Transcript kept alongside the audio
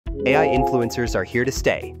AI influencers are here to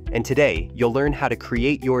stay, and today you'll learn how to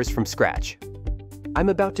create yours from scratch. I'm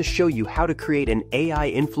about to show you how to create an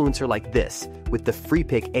AI influencer like this with the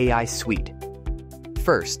Freepik AI suite.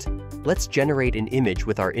 First, let's generate an image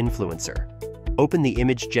with our influencer. Open the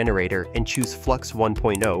image generator and choose Flux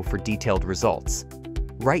 1.0 for detailed results.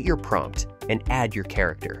 Write your prompt and add your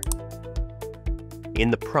character.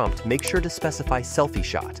 In the prompt, make sure to specify selfie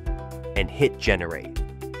shot and hit generate.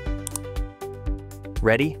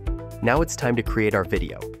 Ready? Now it's time to create our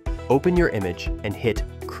video. Open your image and hit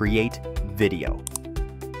Create Video.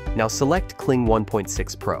 Now select Kling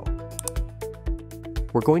 1.6 Pro.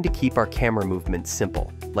 We're going to keep our camera movement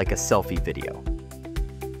simple, like a selfie video.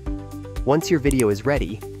 Once your video is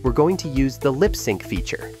ready, we're going to use the lip sync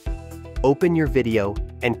feature. Open your video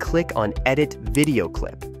and click on Edit Video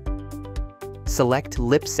Clip. Select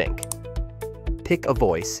Lip Sync. Pick a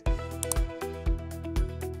voice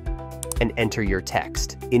and enter your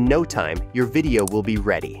text. In no time, your video will be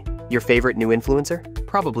ready. Your favorite new influencer?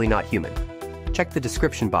 Probably not human. Check the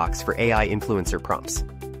description box for AI influencer prompts.